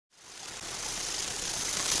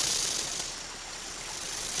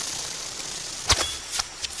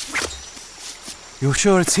You're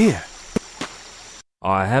sure it's here?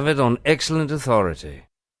 I have it on excellent authority.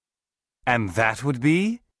 And that would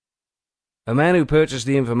be? A man who purchased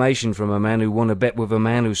the information from a man who won a bet with a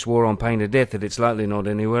man who swore on pain of death that it's likely not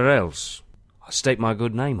anywhere else. I stake my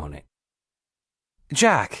good name on it.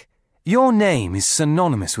 Jack, your name is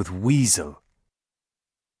synonymous with weasel.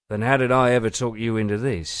 Then how did I ever talk you into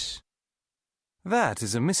this? That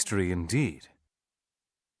is a mystery indeed.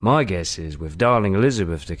 My guess is, with darling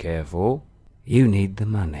Elizabeth to care for, you need the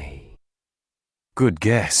money. Good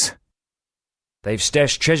guess. They've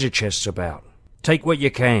stashed treasure chests about. Take what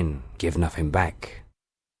you can, give nothing back.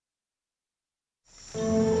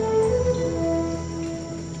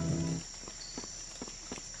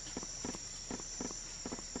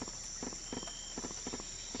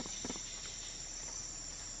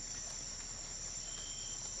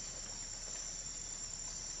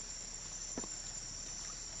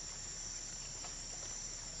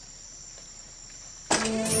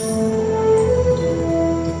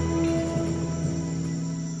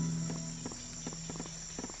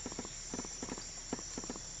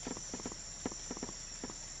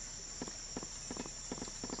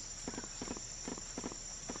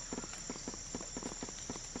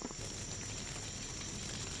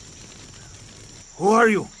 Who are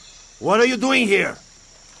you? What are you doing here?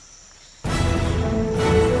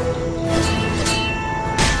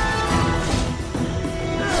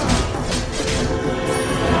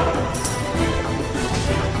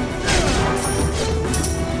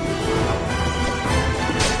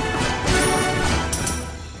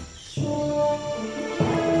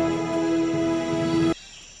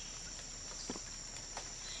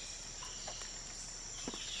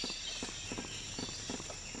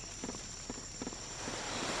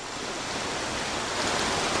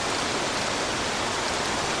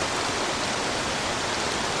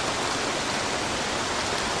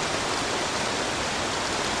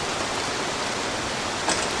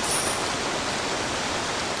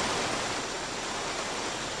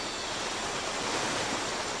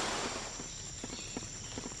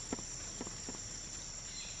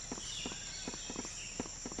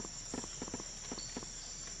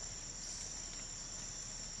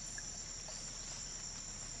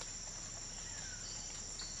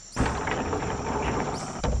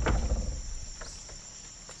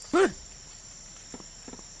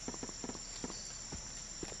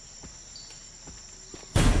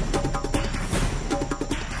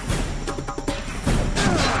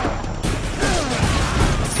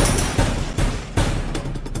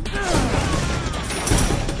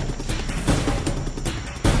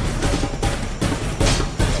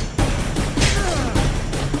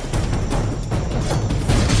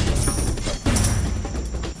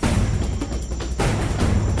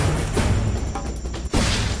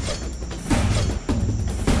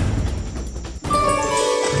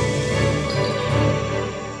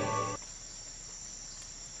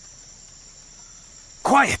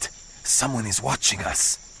 Quiet! Someone is watching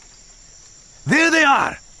us. There they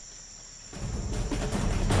are!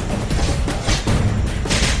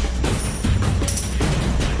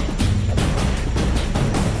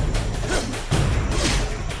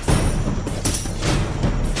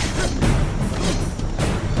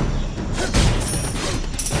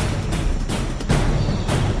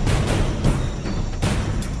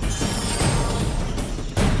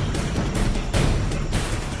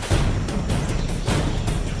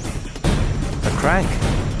 Crank.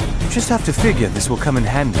 You just have to figure this will come in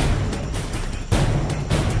handy.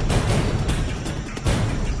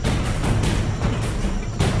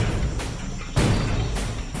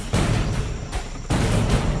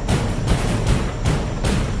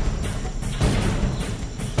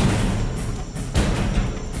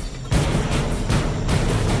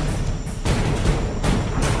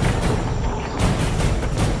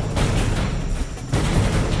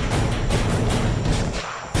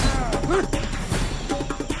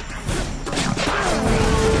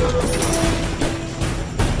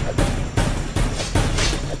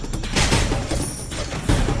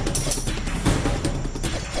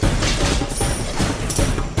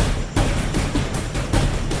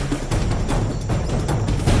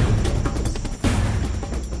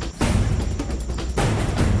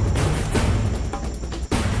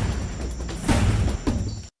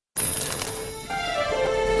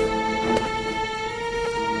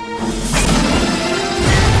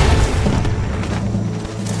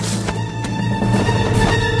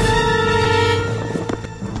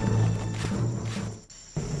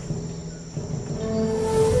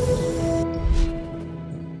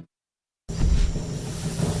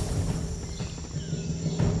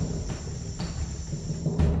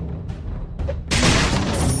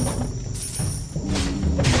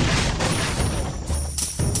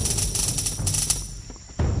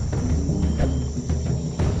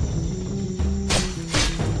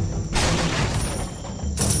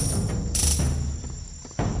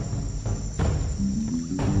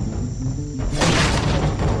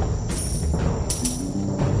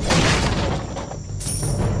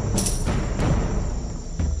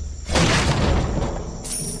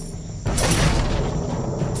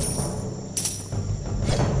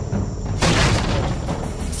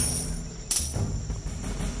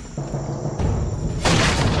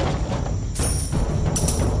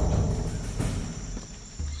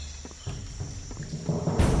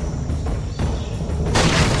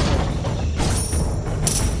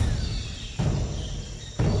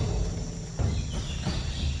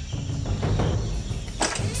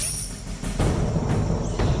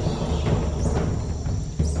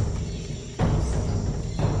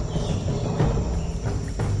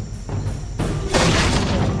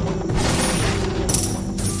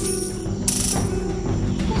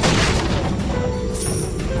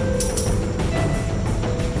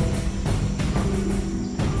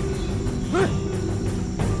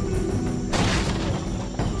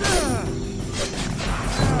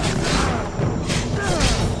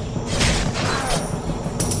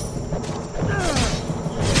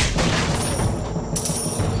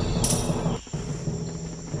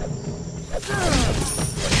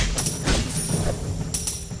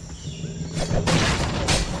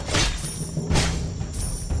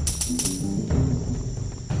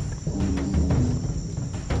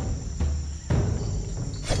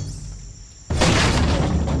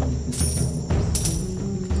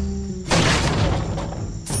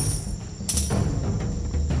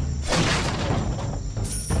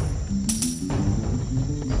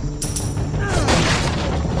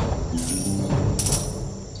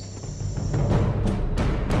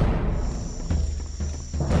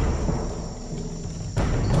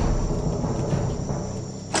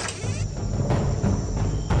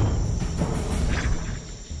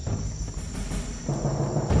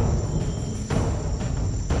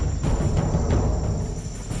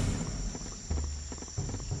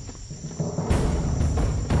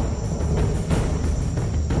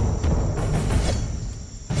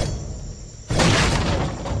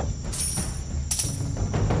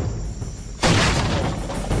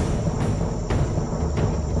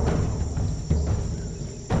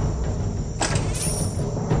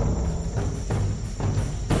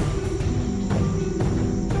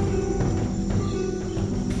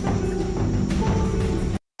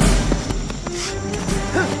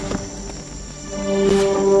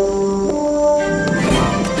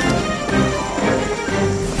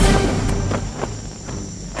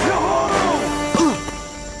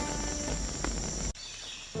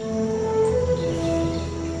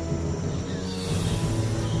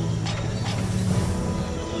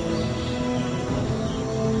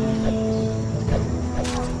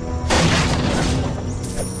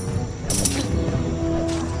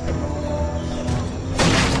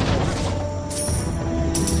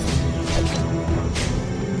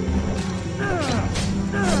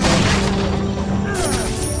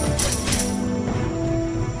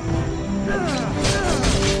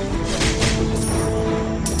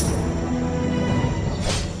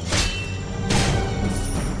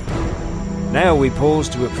 Now we pause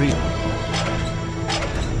to appreciate...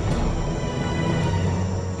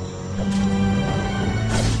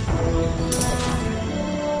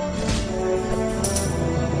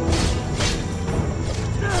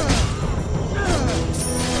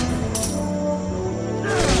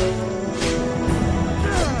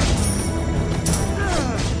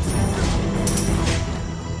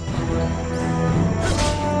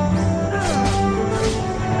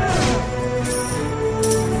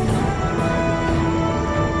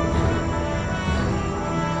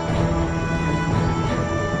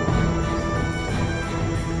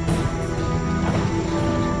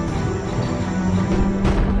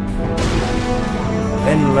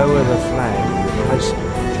 Then lower the flag and replace it.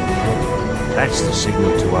 That's the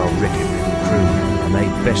signal to our wrecked-ridden crew, and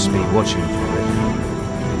they'd best be watching for it.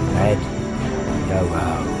 Lad, go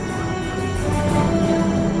home.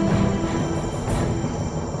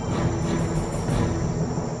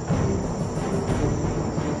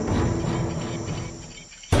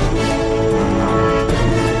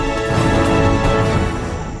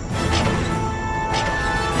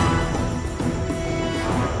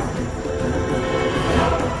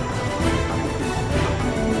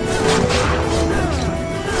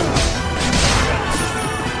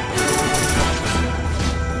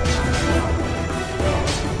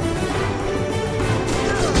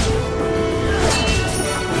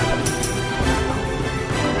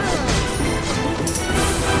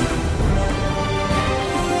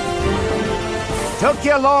 Took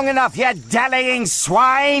you long enough, you dallying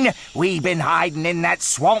swine! We've been hiding in that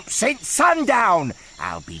swamp since sundown.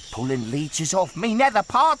 I'll be pulling leeches off me nether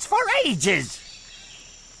parts for ages.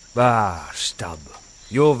 Ah, Stub.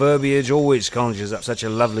 Your verbiage always conjures up such a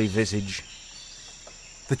lovely visage.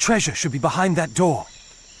 The treasure should be behind that door.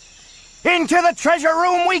 Into the treasure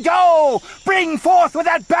room we go! Bring forth with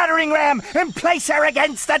that battering ram and place her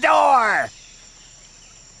against the door!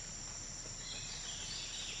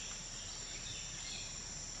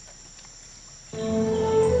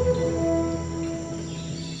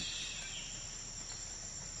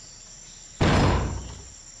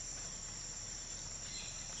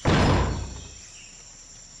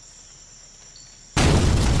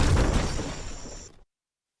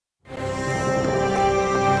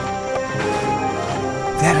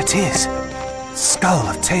 There it is. Skull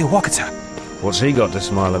of Teowakata. What's he got to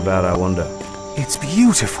smile about, I wonder? It's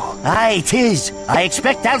beautiful. Aye, 'tis. I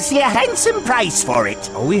expect I'll see a handsome price for it.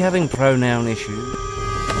 Are we having pronoun issues?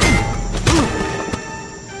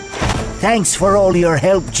 Thanks for all your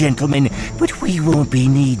help, gentlemen, but we won't be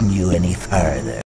needing you any further.